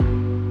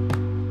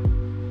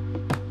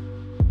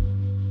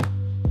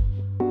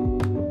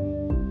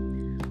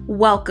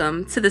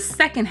Welcome to the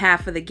second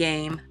half of the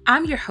game.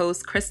 I'm your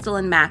host,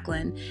 Crystal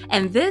Macklin,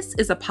 and this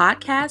is a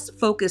podcast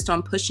focused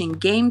on pushing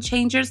game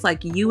changers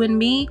like you and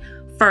me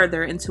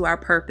further into our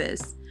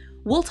purpose.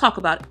 We'll talk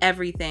about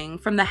everything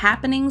from the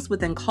happenings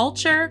within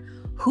culture,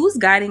 who's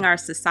guiding our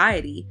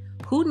society,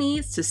 who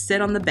needs to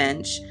sit on the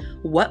bench,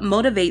 what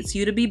motivates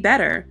you to be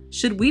better,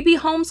 should we be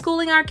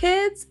homeschooling our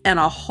kids, and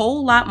a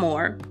whole lot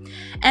more.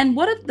 And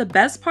what if the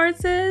best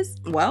parts is,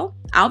 well,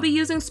 I'll be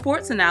using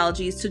sports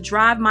analogies to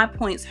drive my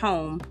points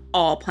home,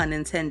 all pun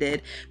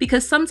intended,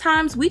 because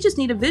sometimes we just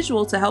need a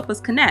visual to help us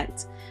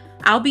connect.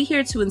 I'll be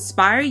here to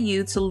inspire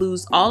you to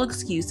lose all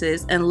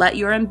excuses and let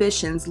your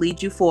ambitions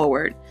lead you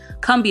forward.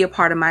 Come be a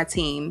part of my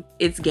team.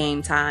 It's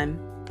game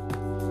time.